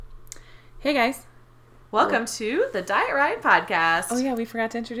Hey guys. Welcome to the Diet Ride Podcast. Oh yeah, we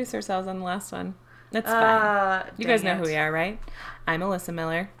forgot to introduce ourselves on the last one. That's fine. You guys know who we are, right? I'm Alyssa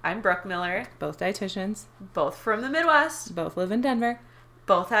Miller. I'm Brooke Miller. Both dietitians. Both from the Midwest. Both live in Denver.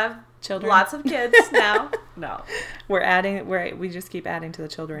 Both have children. Lots of kids now. No. We just keep adding to the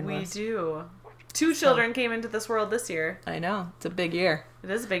children list. We do. 2 children came into this world this year. I know. It's a big year. It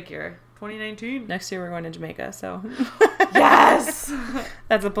is a big year. 2019. Next year we're going to Jamaica, so. Yes!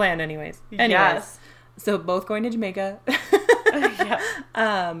 That's the plan anyways. Yes. So both going to Jamaica. Yeah.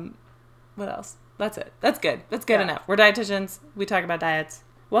 What else? That's it. That's good. That's good enough. We're dietitians. We talk about diets.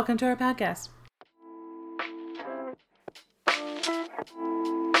 Welcome to our podcast.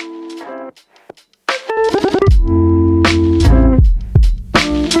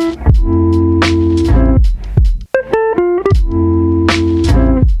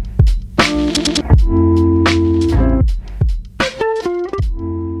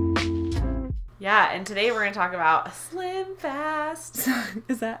 Yeah, and today we're going to talk about Slim Fast.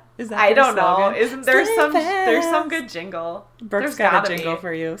 Is that I don't know. slogan? Isn't there Slim there's some Fast. good jingle? Brooke's There's got a gotta jingle be.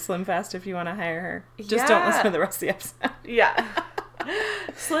 for you. Slim Fast if you want to hire her. Just don't Yeah. listen to the rest of the episode. Yeah.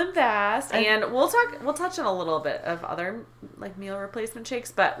 Slim Fast. And we'll touch on a little bit of other like meal replacement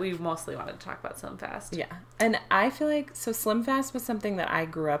shakes, but we mostly wanted to talk about Slim Fast. Yeah. And I feel like, so Slim Fast was something that I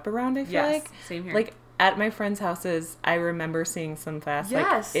grew up around, I feel like. Same here. Like, at my friends' houses, I remember seeing Slim Fast,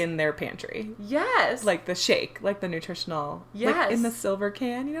 Yes. like, in their pantry. Yes. Like, the shake, like the nutritional. Yes. Like, in the silver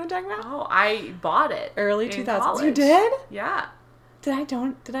can, you know what I'm talking about? Oh, I bought it. Early in 2000s. college. You did? Yeah. Did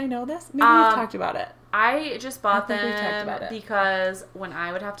I know this? Maybe we've talked about it. I just bought I think we've talked them about it. because when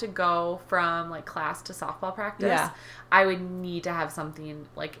I would have to go from like class to softball practice, Yeah. I would need to have something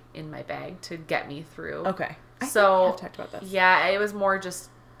like in my bag to get me through. Okay. I So, think we have talked about this. Yeah, it was more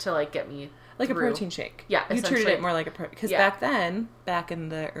just to like get me Like through. a protein shake. Yeah, You treated essentially. it more like a protein. Because Yeah. back in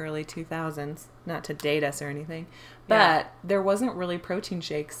the early 2000s, not to date us or anything, but Yeah. there wasn't really protein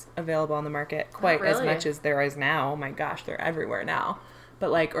shakes available on the market quite as really. much as there is now. Oh my gosh, they're everywhere now. But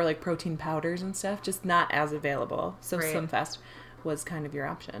like, or like protein powders and stuff, just not as available. So Right. Slim Fast was kind of your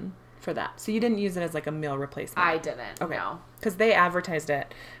option for that. So you didn't use it as like a meal replacement. I didn't. Okay. No. Because they advertised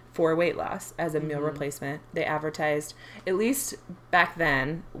it for weight loss as a meal Mm-hmm. replacement. They advertised, at least back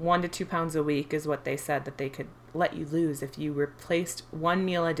then, 1 to 2 pounds a week is what they said that they could let you lose if you replaced one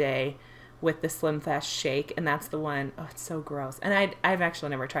meal a day with the Slim Fast shake. And that's the one, oh, it's so gross. And I've actually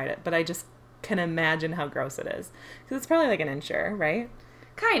never tried it, but I just can imagine how gross it is. Because it's probably like an Ensure, right?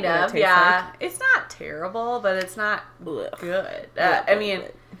 Kind What it of, tastes yeah. It's not terrible, but it's not Ugh. good. Ugh. I mean,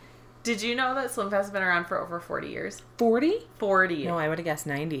 did you know that Slim Fast has been around for over 40 years? 40? 40. No, I would have guessed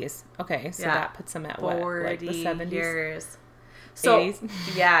 90s. Okay, so Yeah. that puts them at what? 40 Like the 70s? years. So,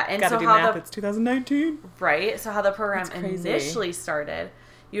 80s? yeah, and Gotta so do how math, the it's 2019. right, so how the program That's crazy. initially started,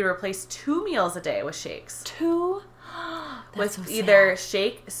 you'd replace 2 meals a day with shakes. 2? With That's so either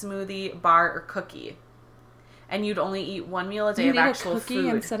shake, smoothie, bar, or cookie. And you'd only eat 1 meal a day You'd of eat actual a cookie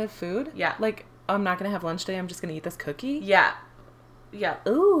food. instead of food? Yeah. Like, I'm not going to have lunch today. I'm just going to eat this cookie? Yeah. Yeah.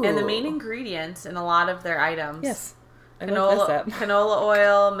 Ooh. And the main ingredients in a lot of their items. Yes. I looked this up. Canola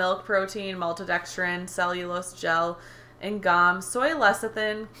oil, milk protein, maltodextrin, cellulose gel, and gum, soy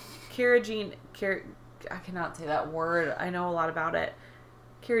lecithin, carrageenan. I cannot say that word. I know a lot about it.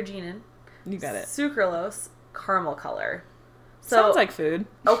 Carrageenan. You got it. Sucralose, caramel color. So, Sounds like food.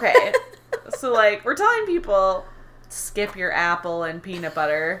 okay. So, like, we're telling people, skip your apple and peanut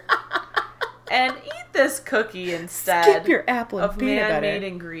butter and eat this cookie instead Skip your apple and of peanut man-made butter.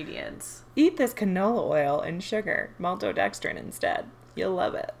 ingredients. Eat this canola oil and sugar, maltodextrin instead. You'll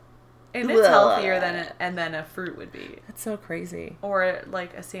love it. And it's Blah. healthier than a fruit would be. That's so crazy. Or,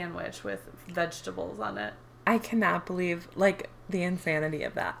 like, a sandwich with vegetables on it. I cannot believe, like, the insanity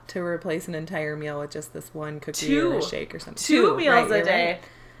of that. To replace an entire meal with just this one cookie or a shake or something. 2 meals right, a you're day. right.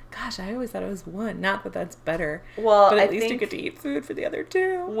 Gosh, I always thought it was 1. Not that that's better. Well, but at I least you think get to eat food for the other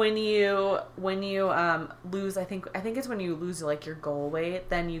 2. when you lose, I think it's when you lose like your goal weight,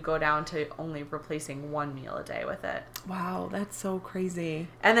 then you go down to only replacing 1 meal a day with it. Wow, that's so crazy.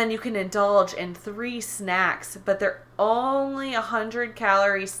 And then you can indulge in 3 snacks, but they're only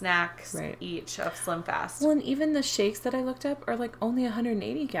 100-calorie snacks Right. each of Slim Fast. Well, and even the shakes that I looked up are like only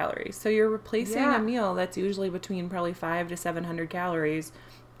 180 calories. So you're replacing Yeah. a meal that's usually between probably 500 to 700 calories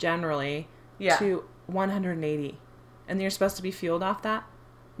generally Yeah. to 180. And you're supposed to be fueled off that?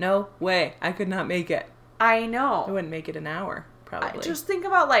 No way. I could not make it. I know. I wouldn't make it an hour, probably. Just think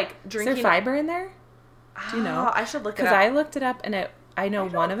about like Is drinking. there fiber in there? Do you know? I should look it Because up. I looked it up and I know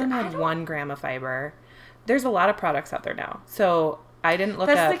one of them I had don't- 1 gram of fiber. There's a lot of products out there now. So I didn't look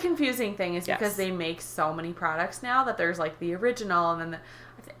That's up. the confusing thing is because Yes. they make so many products now that there's like the original and then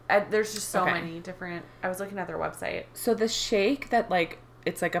There's just so Okay. many different. I was looking at their website. So the shake that like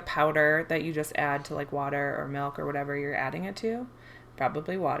it's like a powder that you just add to like water or milk or whatever you're adding it to,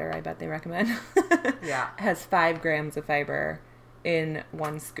 probably water, I bet they recommend. Yeah. Has 5 grams of fiber in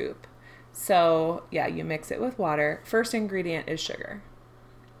 1 scoop. So yeah, you mix it with water. First ingredient is sugar.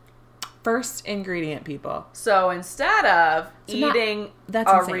 First ingredient, people. So instead of So not- eating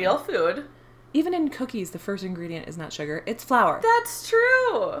that's a insane. real food, Even in cookies, the first ingredient is not sugar, it's flour. that's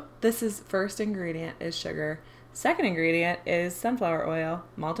true. This is first ingredient is sugar. Second ingredient is sunflower oil,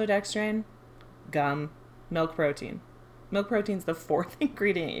 maltodextrin, gum, milk protein. Milk protein's the 4th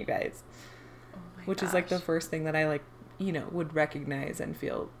ingredient, you guys, Oh my which is like the gosh. first thing that I like, would recognize and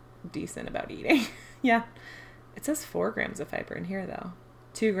feel decent about eating. Yeah. It says 4 grams of fiber in here though.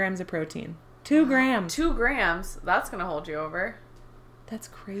 2 grams of protein. 2 grams. 2 grams. That's gonna hold you over. That's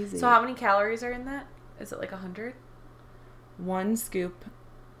crazy. So how many calories are in that? Is it like 100? 1 scoop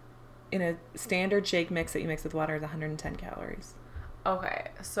in a standard shake mix that you mix with water is 110 calories. Okay,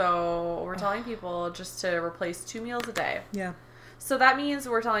 so we're telling people just to replace 2 meals a day. Yeah. So that means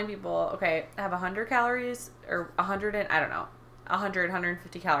we're telling people, okay, have 100 calories or 100 and, I don't know, 100,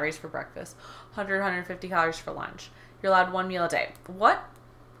 150 calories for breakfast, 100, 150 calories for lunch. You're allowed 1 meal a day. What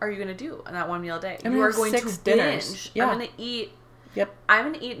are you going to do on that 1 meal a day? I'm You gonna are have going 6 to dinners. binge. Yeah. I'm going to eat. Yep. I'm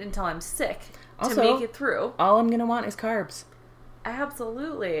going to eat until I'm sick Also, to make it through. All I'm going to want is carbs.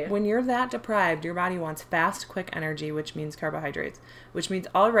 Absolutely. When you're that deprived, your body wants fast, quick energy, which means carbohydrates, which means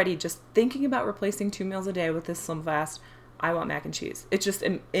already just thinking about replacing 2 meals a day with this Slim Fast, I want mac and cheese. It's just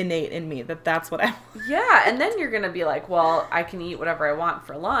innate in me that's what I want. Yeah, and then you're going to be like, well, I can eat whatever I want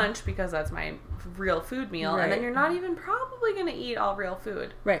for lunch because that's my real food meal. And then Right. you're not even probably going to eat all real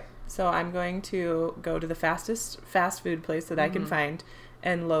food. Right. So I'm going to go to the fastest fast food place that I can find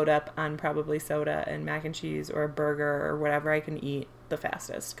and load up on probably soda and mac and cheese or a burger or whatever I can eat the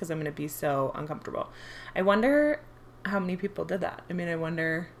fastest because I'm going to be so uncomfortable. I wonder how many people did that. I mean, I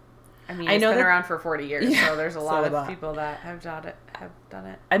wonder... I mean, I it's know been that- around for 40 years, Yeah, so there's a so lot a lot. of people that have done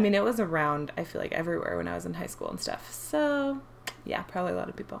it. I mean, it was around, I feel like, everywhere when I was in high school and stuff. So, yeah, probably a lot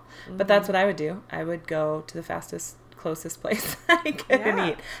of people. But that's what I would do. I would go to the fastest, closest place I could Yeah.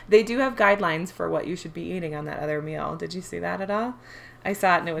 eat. They do have guidelines for what you should be eating on that other meal. Did you see that at all? I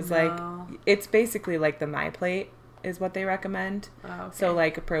saw it and it was No. like, it's basically like the My Plate is what they recommend. Oh, okay. So,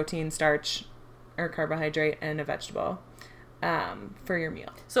 like a protein, starch, or carbohydrate, and a vegetable for your meal.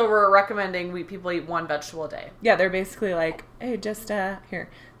 So we're recommending people eat 1 vegetable a day. Yeah, they're basically like, hey, just here.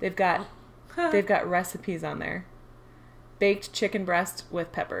 They've got recipes on there. Baked chicken breast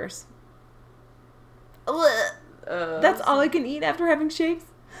with peppers. That's all I can eat after having shakes.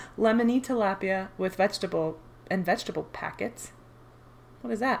 Lemony tilapia with vegetable packets.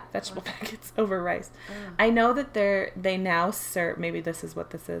 What is that? Vegetable packets over rice. I know that they now serve, maybe this is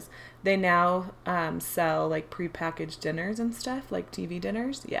what this is. They now sell like prepackaged dinners and stuff, like TV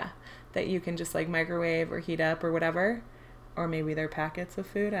dinners. Yeah. That you can just like microwave or heat up or whatever. Or maybe they're packets of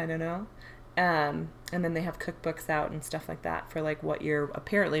food. I don't know. And then they have cookbooks out and stuff like that for like what your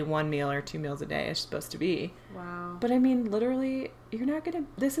apparently 1 meal or 2 meals a day is supposed to be. Wow. But I mean, literally,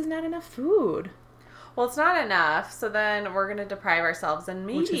 this is not enough food. Well, it's not enough, so then we're going to deprive ourselves, and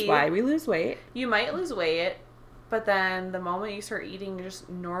maybe Which is why we lose weight. you might lose weight, but then the moment you start eating just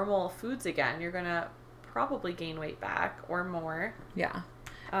normal foods again, you're going to probably gain weight back or more. Yeah.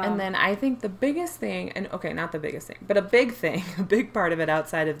 And then I think the biggest thing, and okay, not the biggest thing, but a big thing, a big part of it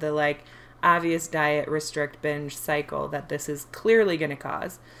outside of the like obvious diet, restrict, binge cycle that this is clearly going to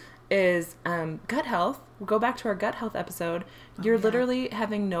cause is gut health. We'll go back to our gut health episode. You're literally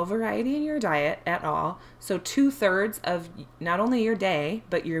having no variety in your diet at all. So 2/3 of not only your day,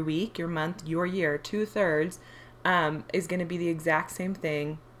 but your week, your month, your year, 2/3 is going to be the exact same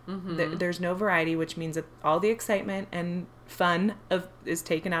thing. There's no variety, which means that all the excitement and fun is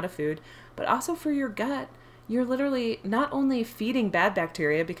taken out of food, but also for your gut, you're literally not only feeding bad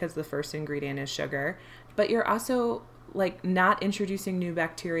bacteria because the first ingredient is sugar, but you're also like not introducing new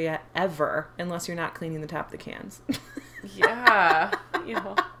bacteria ever unless you're not cleaning the top of the cans. Yeah. You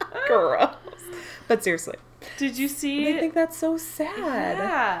know. Gross. But seriously, Did you see? I think that's so sad.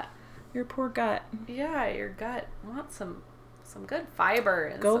 Yeah. Your poor gut. Yeah, your gut wants some good fiber.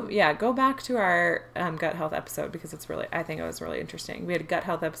 And Go back to our gut health episode because I think it was really interesting. We had a gut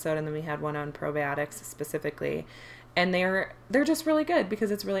health episode and then we had one on probiotics specifically, and they're just really good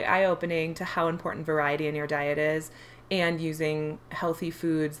because it's really eye-opening to how important variety in your diet is and using healthy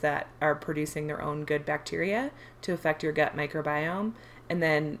foods that are producing their own good bacteria to affect your gut microbiome. And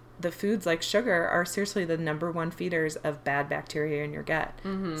then the foods like sugar are seriously the #1 feeders of bad bacteria in your gut.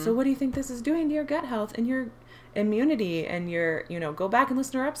 So what do you think this is doing to your gut health and immunity and your, go back and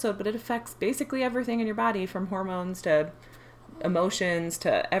listen to our episode, but it affects basically everything in your body, from hormones to emotions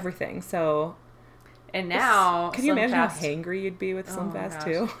to everything. So, and now, can you imagine how hangry you'd be with Slim Fast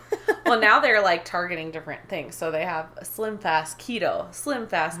too? Well, now they're like targeting different things. So they have Slim Fast Keto, Slim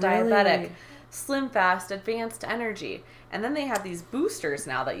Fast Diabetic, Slim Fast Advanced Energy. And then they have these boosters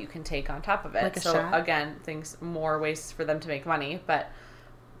now that you can take on top of it. Like a so shot? Again, more ways for them to make money. But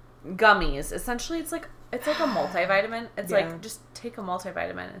gummies, essentially, it's like a multivitamin. It's like, just take a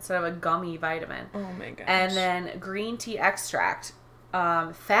multivitamin instead of a gummy vitamin. Oh my gosh. And then green tea extract,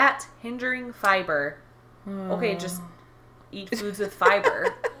 fat hindering fiber. Okay, just eat foods with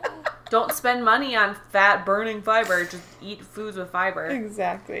fiber. Don't spend money on fat burning fiber. Just eat foods with fiber.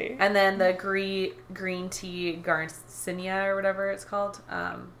 Exactly. And then the green tea Garcinia or whatever it's called.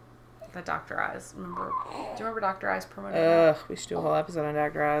 That Dr. Oz. Do you remember Dr. Oz promoted that? We should do a whole episode on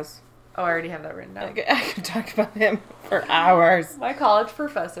Dr. Oz. Oh, I already have that written down. I could talk about him for hours. My college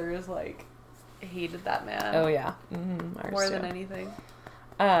professors hated that man. Oh yeah. Mm-hmm. More than anything.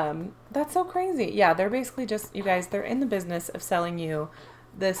 That's so crazy. Yeah, they're basically just, you guys, they're in the business of selling you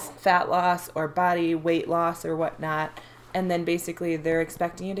this fat loss or body weight loss or whatnot, and then basically they're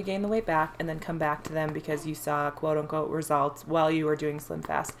expecting you to gain the weight back and then come back to them because you saw quote unquote results while you were doing Slim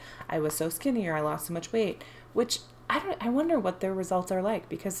Fast. I was so skinny, or I lost so much weight, which I wonder what their results are like,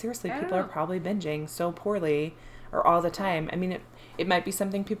 because seriously, people are probably binging so poorly or all the time. I mean, it might be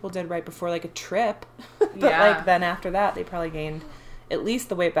something people did right before like a trip, but then after that they probably gained at least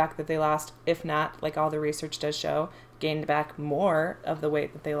the weight back that they lost, if not, like all the research does show, gained back more of the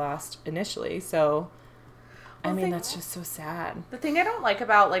weight that they lost initially. So, I mean, that's just so sad. The thing I don't like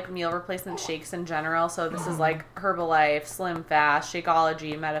about meal replacement shakes in general, so this is like Herbalife, Slim Fast,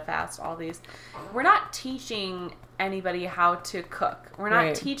 Shakeology, MetaFast, all these. We're not teaching anybody how to cook. We're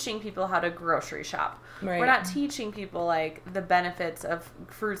not teaching people how to grocery shop. We're not teaching people the benefits of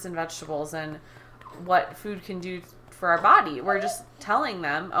fruits and vegetables and what food can do for our body. We're just telling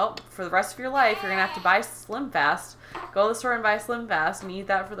them, for the rest of your life, you're going to have to buy Slim Fast. Go to the store and buy Slim Fast and eat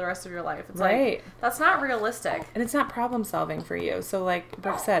that for the rest of your life. It's that's not realistic. And it's not problem solving for you. So like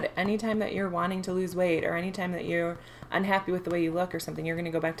Brooke said, anytime that you're wanting to lose weight or anytime that you're unhappy with the way you look or something, you're going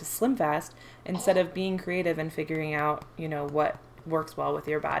to go back to Slim Fast instead of being creative and figuring out, what works well with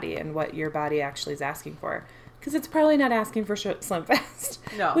your body and what your body actually is asking for. Because it's probably not asking for Slim Fast.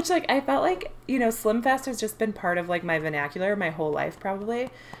 No. Which, I felt like, Slim Fast has just been part of, my vernacular my whole life, probably.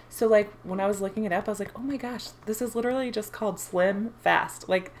 So, when I was looking it up, I was like, oh my gosh, this is literally just called Slim Fast.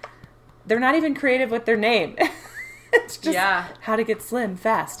 They're not even creative with their name. It's just how to get slim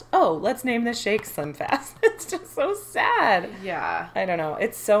fast. Oh, let's name this shake Slim Fast. It's just so sad. Yeah. I don't know.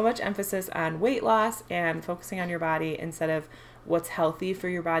 It's so much emphasis on weight loss and focusing on your body instead of what's healthy for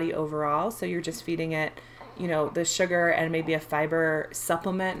your body overall. So you're just feeding it the sugar and maybe a fiber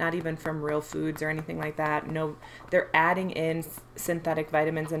supplement, not even from real foods or anything like that. No, they're adding in synthetic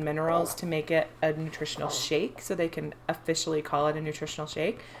vitamins and minerals to make it a nutritional shake so they can officially call it a nutritional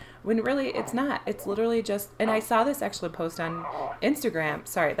shake, when really it's not. It's literally just, and I saw this actually post on Instagram.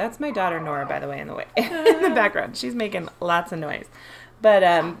 Sorry, that's my daughter Nora, by the way, in the background. She's making lots of noise.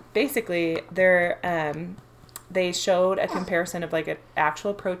 But basically, they showed a comparison of an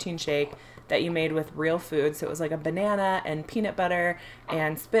actual protein shake that you made with real food. So it was a banana and peanut butter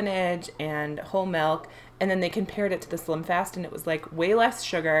and spinach and whole milk. And then they compared it to the Slim Fast, and it was way less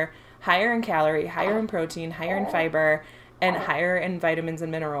sugar, higher in calorie, higher in protein, higher in fiber, and higher in vitamins and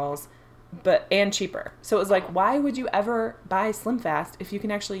minerals, and cheaper. So it was why would you ever buy Slim Fast if you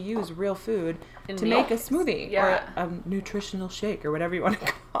can actually use real food to make a smoothie or a nutritional shake or whatever you want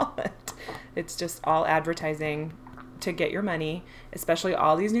to call it? It's just all advertising to get your money, especially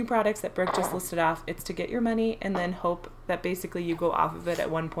all these new products that Brooke just listed off. It's to get your money and then hope that basically you go off of it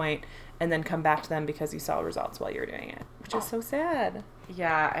at one point and then come back to them because you saw results while you were doing it, which is so sad.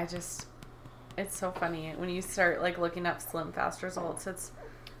 Yeah, it's so funny when you start looking up Slim Fast results. It's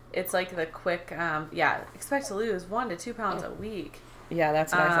the quick, expect to lose 1 to 2 pounds a week. Yeah,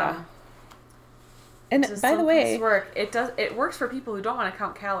 that's what I saw. And by the way, it works for people who don't want to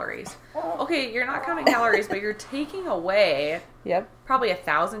count calories. Okay, you're not counting calories, but you're taking away probably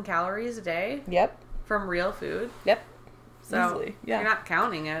 1,000 calories a day. From real food. So easily. Yeah. You're not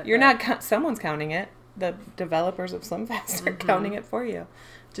counting it. You're not. Someone's counting it. The developers of Slim Fast are counting it for you,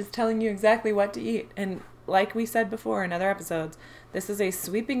 just telling you exactly what to eat. And like we said before in other episodes, this is a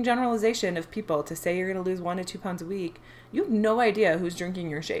sweeping generalization of people to say you're going to lose 1 to 2 pounds a week. You have no idea who's drinking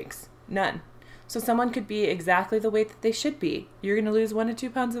your shakes. None. So someone could be exactly the weight that they should be. You're going to lose 1 to 2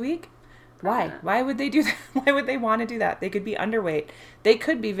 pounds a week? Why? Why would they do that? Why would they want to do that? They could be underweight. They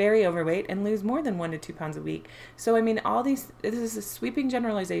could be very overweight and lose more than 1 to 2 pounds a week. So, I mean, this is a sweeping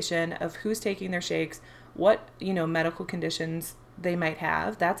generalization of who's taking their shakes, what, medical conditions they might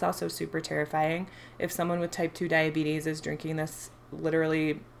have. That's also super terrifying. If someone with type 2 diabetes is drinking this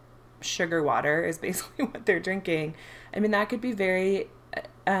literally sugar water is basically what they're drinking. I mean, that could be very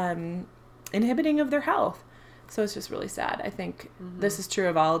inhibiting of their health. So it's just really sad. I think this is true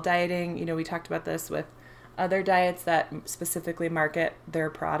of all dieting. We talked about this with other diets that specifically market their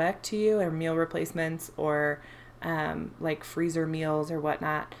product to you, or meal replacements, or like freezer meals or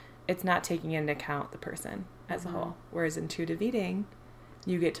whatnot. It's not taking into account the person as a whole. Whereas intuitive eating,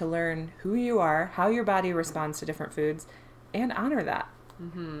 you get to learn who you are, how your body responds to different foods, and honor that.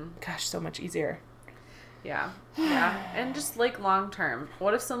 Gosh, so much easier. Yeah. And just like long term,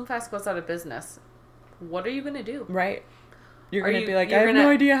 what if SlimFast goes out of business? What are you going to do? Right. You're going to be like, I have no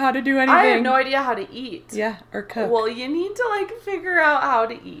idea how to do anything. I have no idea how to eat. Yeah, or cook. Well, you need to figure out how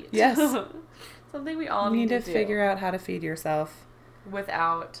to eat. Yes. Something we all need to do. Figure out how to feed yourself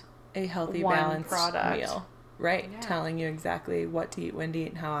without a healthy, balanced meal. Right. Yeah. Telling you exactly what to eat, when to eat,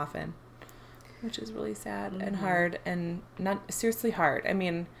 and how often. Which is really sad and hard, and not seriously hard. I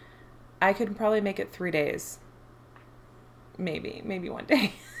mean, I could probably make it 3 days. Maybe 1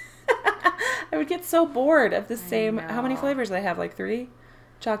 day. I would get so bored of the same. How many flavors do they have? Like 3?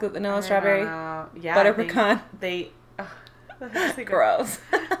 Chocolate, vanilla, strawberry, butter pecan. Gross.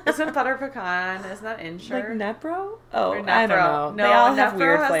 Isn't butter pecan? Isn't that Ensure? Like Nepro? Oh, I don't know. No, they all have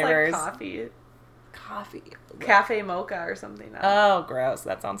weird flavors. Like coffee. Cafe mocha or something. Oh, gross.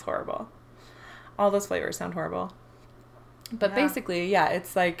 That sounds horrible. All those flavors sound horrible. But basically,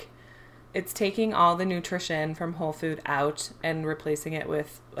 it's like it's taking all the nutrition from whole food out and replacing it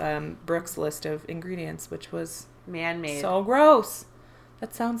with Brooke's list of ingredients, which was man-made. So gross.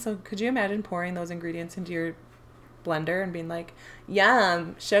 That sounds so... Could you imagine pouring those ingredients into your blender and being like,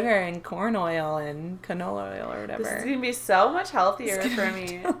 yum, sugar and corn oil and canola oil or whatever? This is going to be so much healthier for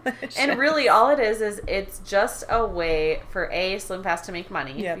me. And really all it is it's just a way for A, SlimFast to make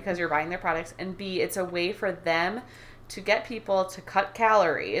money because you're buying their products, and B, it's a way for them to get people to cut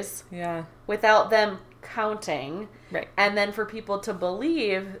calories without them counting. Right. And then for people to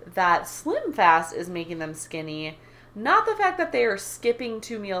believe that SlimFast is making them skinny, not the fact that they are skipping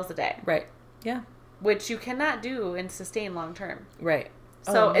 2 meals a day. Right. Yeah. Which you cannot do and sustain long term. Right.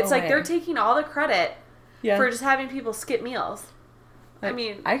 So it's like they're taking all the credit for just having people skip meals. I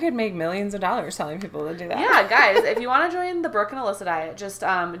mean, I could make millions of dollars telling people to do that. Yeah, guys, if you want to join the Brooke and Alyssa diet, just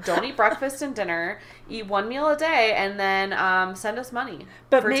don't eat breakfast and dinner, eat 1 meal a day, and then send us money.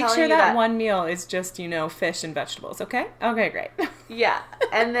 But make sure that 1 meal is just, fish and vegetables, okay? Okay, great. Yeah.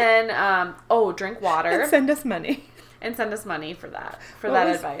 And then, drink water. And send us money. And send us money for that,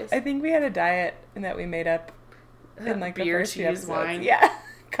 that advice. I think we had a diet that we made up in beer, the first few cheese, episodes. wine. Yeah.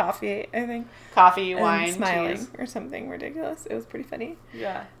 Coffee, I think. Coffee, and wine, smiling cheese. Or something ridiculous. It was pretty funny.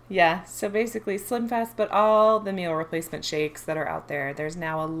 Yeah. Yeah. So basically SlimFast, but all the meal replacement shakes that are out there, there's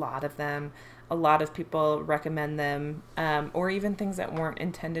now a lot of them. A lot of people recommend them, or even things that weren't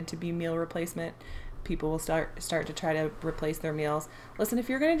intended to be meal replacement. People will start to try to replace their meals. Listen, if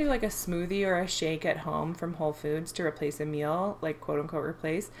you're going to do like a smoothie or a shake at home from Whole Foods to replace a meal, like quote unquote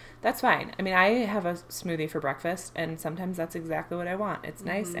replace, that's fine. I mean, I have a smoothie for breakfast, and sometimes that's exactly what I want. It's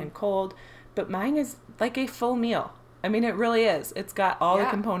nice and cold, but mine is like a full meal. I mean, it really is. It's got all the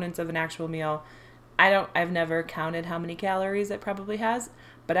components of an actual meal. I've never counted how many calories it probably has,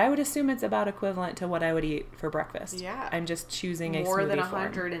 but I would assume it's about equivalent to what I would eat for breakfast. Yeah. I'm just choosing a smoothie more than form.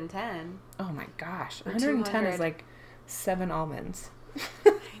 110. Oh my gosh. 110 is like 7 almonds.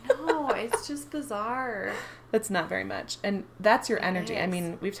 I know. It's just bizarre. That's not very much. And that's your energy. I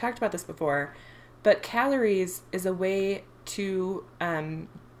mean, we've talked about this before, but calories is a way to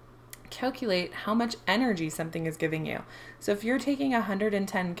calculate how much energy something is giving you. So if you're taking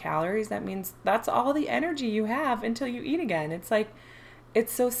 110 calories, that means that's all the energy you have until you eat again. It's like,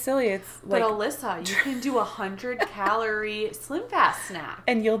 it's so silly. It's like, but Alyssa, you can do 100-calorie SlimFast snack,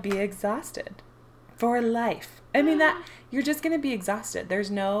 and you'll be exhausted for life. I mean, that you're just going to be exhausted.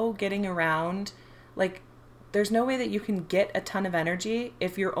 There's no getting around. Like, there's no way that you can get a ton of energy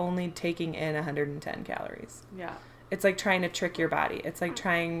if you're only taking in 110 calories. Yeah. It's like trying to trick your body. It's like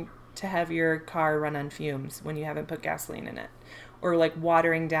trying to have your car run on fumes when you haven't put gasoline in it, or like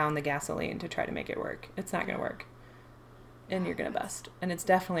watering down the gasoline to try to make it work. It's not going to work. And you're going to bust. And it's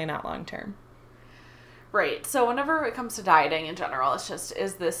definitely not long term. Right. So whenever it comes to dieting in general, it's just,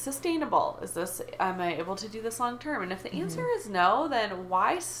 is this sustainable? Am I able to do this long term? And if the answer is no, then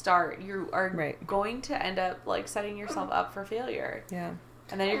why start? You are going to end up like setting yourself up for failure. Yeah.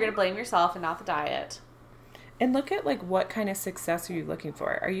 And then you're going to blame yourself and not the diet. And look at, like, what kind of success are you looking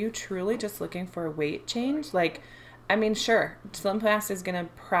for? Are you truly just looking for a weight change? Like, I mean, sure, Slim Fast is going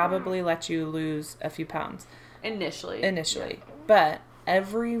to probably let you lose a few pounds. Initially. Yeah. But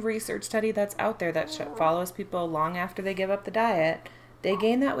every research study that's out there that follows people long after they give up the diet, they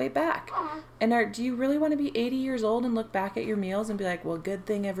gain that weight back. And do you really want to be 80 years old and look back at your meals and be like, well, good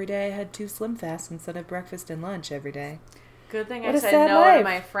thing every day I had 2 Slim Fasts instead of breakfast and lunch every day? Good thing I said no to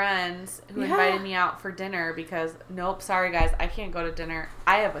my friends who invited me out for dinner because, nope, sorry guys, I can't go to dinner.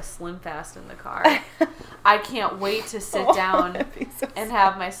 I have a Slim Fast in the car. I can't wait to sit down and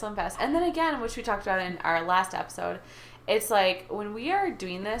have my Slim Fast. And then again, which we talked about in our last episode, it's like when we are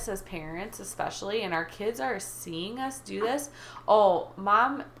doing this as parents especially and our kids are seeing us do this, oh,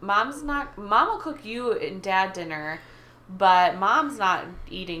 mom will cook you and dad dinner, but mom's not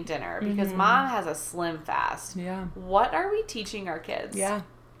eating dinner because mom has a Slim Fast. Yeah. What are we teaching our kids? Yeah.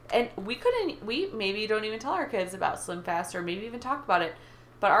 And we maybe don't even tell our kids about Slim Fast or maybe even talk about it.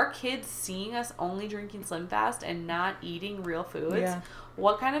 But our kids seeing us only drinking Slim Fast and not eating real foods,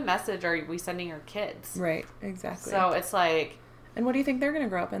 what kind of message are we sending our kids? Right, exactly. So it's like... And what do you think they're going to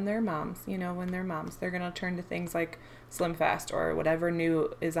grow up in? Their moms, when they're moms, they're going to turn to things like Slim Fast or whatever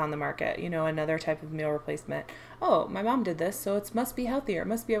new is on the market, another type of meal replacement. Oh, my mom did this, so it must be healthier, it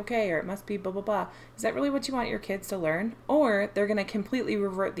must be okay, or it must be blah, blah, blah. Is that really what you want your kids to learn? Or they're going to completely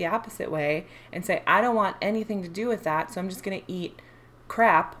revert the opposite way and say, I don't want anything to do with that, so I'm just going to eat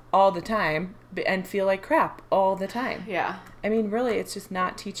crap all the time and feel like crap all the time. Yeah. I mean, really, it's just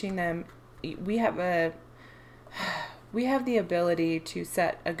not teaching them. We have the ability to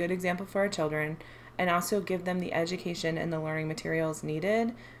set a good example for our children and also give them the education and the learning materials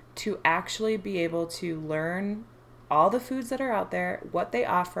needed to actually be able to learn all the foods that are out there, what they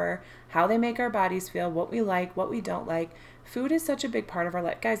offer, how they make our bodies feel, what we like, what we don't like. Food is such a big part of our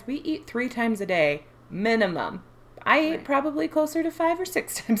life. Guys, we eat 3 times a day, minimum. I eat probably closer to 5 or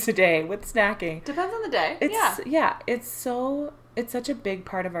 6 times a day with snacking. Depends on the day. It's such a big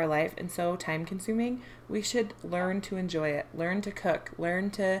part of our life and so time consuming. We should learn to enjoy it, learn to cook,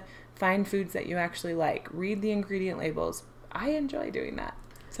 learn to find foods that you actually like, read the ingredient labels. I enjoy doing that.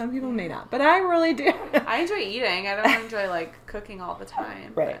 Some people may not, but I really do. I enjoy eating. I don't enjoy like cooking all the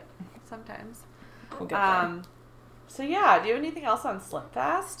time. Right. But sometimes. We'll get there. So yeah, do you have anything else on Slim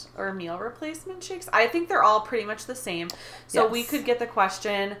Fast or meal replacement shakes? I think they're all pretty much the same. So we could get the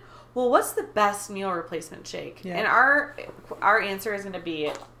question, well, what's the best meal replacement shake? Yeah. And our answer is going to be,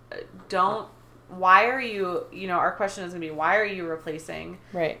 our question is going to be, why are you replacing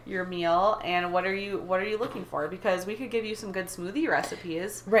your meal and what are you looking for? Because we could give you some good smoothie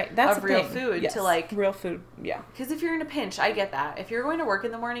recipes that's of real food to like. Real food, yeah. Because if you're in a pinch, I get that. If you're going to work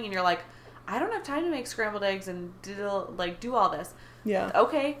in the morning and you're like, I don't have time to make scrambled eggs and do all this. Yeah.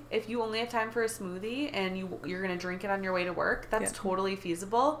 Okay, if you only have time for a smoothie and you're going to drink it on your way to work, that's totally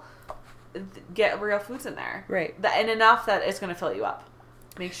feasible. Get real foods in there. Right. And enough that it's going to fill you up.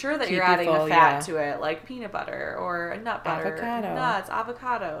 Make sure that you're adding a fat to it, like peanut butter or nut butter, nuts,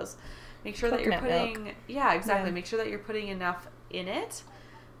 avocados. Make sure that you're putting... Milk. Yeah, exactly. Yeah. Make sure that you're putting enough in it.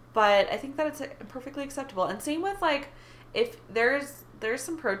 But I think that it's perfectly acceptable. And same with, like, if there's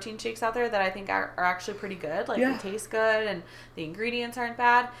some protein shakes out there that I think are actually pretty good. Like, they taste good and the ingredients aren't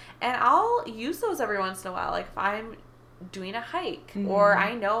bad. And I'll use those every once in a while. Like, if I'm doing a hike or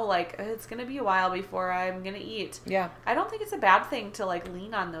I know, like, it's going to be a while before I'm going to eat. Yeah. I don't think it's a bad thing to, like,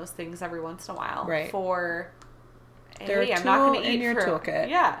 lean on those things every once in a while. Right. Hey, I'm not going to eat in your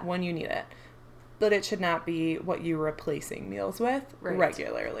toolkit when you need it. But it should not be what you're replacing meals with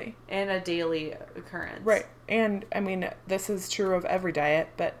regularly. And a daily occurrence. Right. And, I mean, this is true of every diet,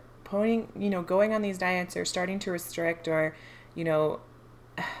 but going on these diets or starting to restrict or,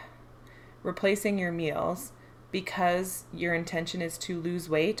 replacing your meals because your intention is to lose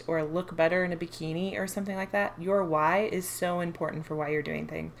weight or look better in a bikini or something like that, your why is so important for why you're doing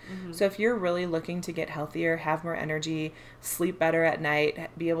things. Mm-hmm. So if you're really looking to get healthier, have more energy, sleep better at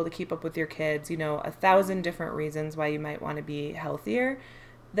night, be able to keep up with your kids, 1,000 different reasons why you might want to be healthier,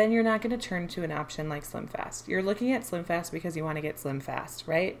 then you're not going to turn to an option like Slim Fast. You're looking at Slim Fast because you want to get slim fast,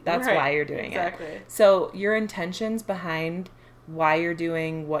 right? That's why you're doing it. So your intentions behind why you're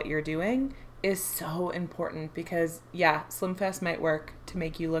doing what you're doing is so important because, Slim Fast might work to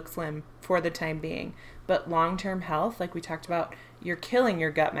make you look slim for the time being. But long-term health, like we talked about, you're killing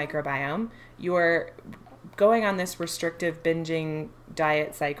your gut microbiome. You're going on this restrictive binging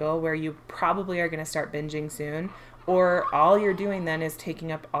diet cycle where you probably are going to start binging soon. Or all you're doing then is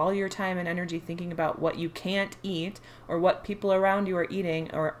taking up all your time and energy thinking about what you can't eat or what people around you are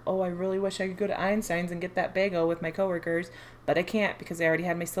eating, or, oh, I really wish I could go to Einstein's and get that bagel with my coworkers, but I can't because I already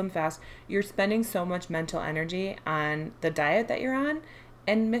had my Slim Fast. You're spending so much mental energy on the diet that you're on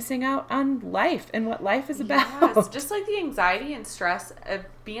and missing out on life and what life is about. Yes, just like the anxiety and stress of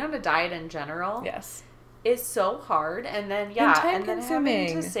being on a diet in general. Yes. Is so hard, and then and then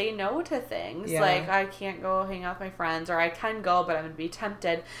having to say no to things. Like, I can't go hang out with my friends, or I can go, but I'm going to be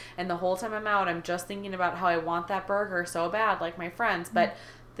tempted, and the whole time I'm out, I'm just thinking about how I want that burger so bad, like my friends, but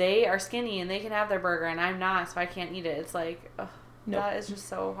they are skinny, and they can have their burger, and I'm not, so I can't eat it. It's like, ugh, that is just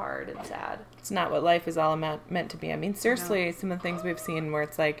so hard and sad. It's not what life is all meant to be. I mean, seriously, some of the things we've seen where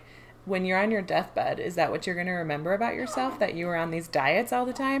it's like, when you're on your deathbed, is that what you're going to remember about yourself? That you were on these diets all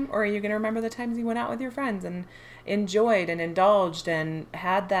the time? Or are you going to remember the times you went out with your friends and enjoyed and indulged and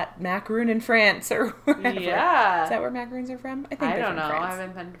had that macaroon in France or wherever? Yeah. Is that where macaroons are from? I don't know. France. I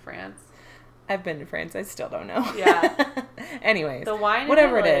haven't been to France. I've been to France. I still don't know. Yeah. Anyways. The wine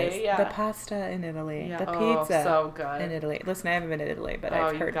whatever in Italy, it is. yeah. The pasta in Italy. Yeah. The pizza so good. in Italy. Listen, I haven't been to Italy, but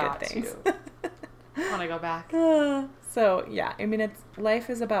I've heard good things. I want to go back. So, yeah, I mean, life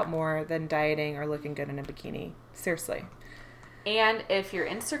is about more than dieting or looking good in a bikini. Seriously. And if your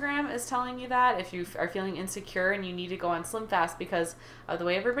Instagram is telling you that, if you are feeling insecure and you need to go on Slim Fast because of the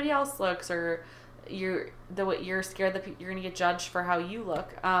way everybody else looks, or you're scared that you're going to get judged for how you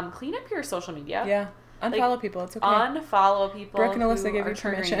look, clean up your social media. Yeah. Unfollow people. It's okay. Unfollow people. Brooke and Alyssa who give are you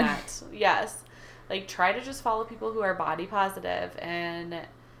permission. That. Yes. Like, try to just follow people who are body positive and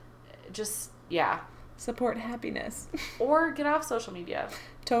just, yeah. Support happiness. Or get off social media.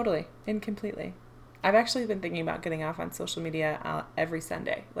 Totally. And completely. I've actually been thinking about getting off on social media every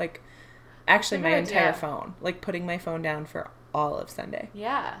Sunday. Like, actually my entire phone. Like, putting my phone down for all of Sunday.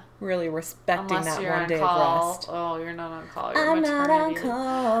 Yeah. Really respecting Unless that you're one on day call. of rest. Oh, you're not on call. You're I'm not on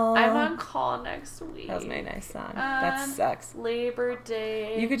call. I'm on call next week. That was my nice song. That sucks. Labor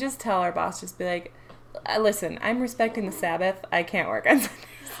Day. You could just tell our boss, just be like, listen, I'm respecting the Sabbath. I can't work on Sundays.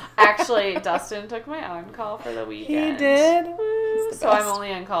 Actually, Dustin took my on-call for the weekend. He did? So I'm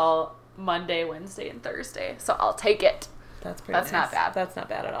only on call Monday, Wednesday, and Thursday. So I'll take it. That's nice. Not bad. That's not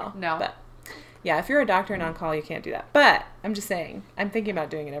bad at all. No. But yeah, if you're a doctor and on call, you can't do that. But I'm just saying, I'm thinking about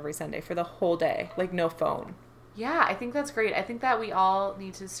doing it every Sunday for the whole day. Like, no phone. Yeah, I think that's great. I think that we all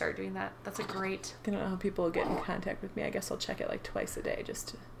need to start doing that. That's a great... I don't know how people will get in contact with me. I guess I'll check it like twice a day just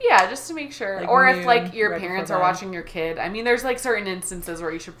to... Yeah, just to make sure. Like or noon, if, like, your right parents before are bed. watching your kid. I mean, there's, like, certain instances where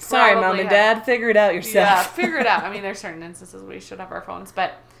you should probably... Sorry, Mom and Dad, figure it out yourself. Yeah, figure it out. I mean, there's certain instances where we should have our phones.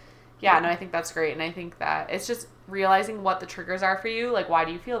 But, yeah, no, I think that's great. And I think that it's just realizing what the triggers are for you. Like, why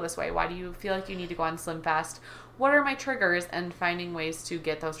do you feel this way? Why do you feel like you need to go on Slim Fast? What are my triggers? And finding ways to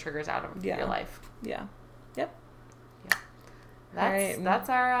get those triggers out of your life. Yeah. Yep. That's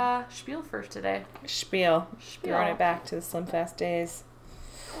our spiel for today. Spiel. Throwing it back to the Slim Fast days.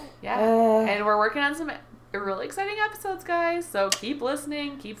 Yeah. And we're working on some really exciting episodes, guys. So keep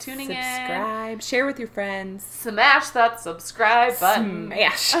listening. Keep tuning in. Subscribe. Share with your friends. Smash that subscribe button.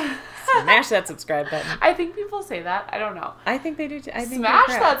 Smash that subscribe button. I think people say that. I don't know. I think they do too. I think Smash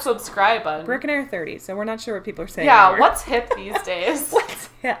that subscribe button. Brooke and I are 30, so we're not sure what people are saying. Yeah, anymore. what's hip these days?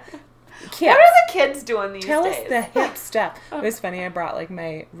 Yeah. What are the kids doing these Tell days? us the hip stuff. It was funny. I brought like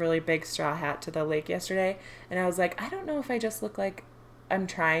my really big straw hat to the lake yesterday, and I was like, I don't know if I just look like I'm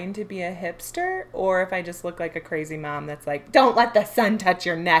trying to be a hipster or if I just look like a crazy mom that's like, don't let the sun touch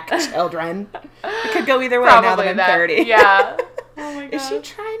your neck, children. It could go either way now that I'm 30. Yeah. Oh my god. Is she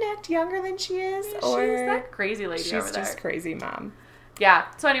trying to act younger than she is? Or she's that crazy lady over there. She's just crazy mom. Yeah.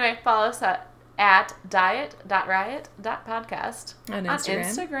 So anyway, follow us at diet.riot.podcast on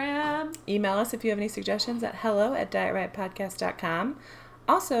Instagram. Email us if you have any suggestions at hello@dietriotpodcast.com.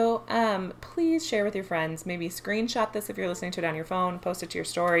 Also, please share with your friends. Maybe screenshot this if you're listening to it on your phone. Post it to your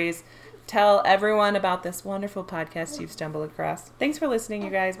stories. Tell everyone about this wonderful podcast you've stumbled across. Thanks for listening, you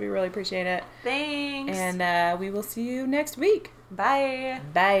guys. We really appreciate it. Thanks. And we will see you next week. Bye.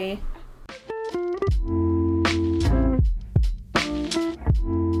 Bye.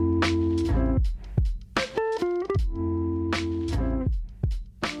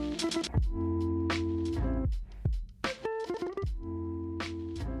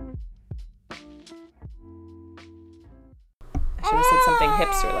 I should have said something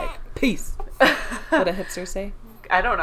hipster like, peace. What do hipsters say? I don't know.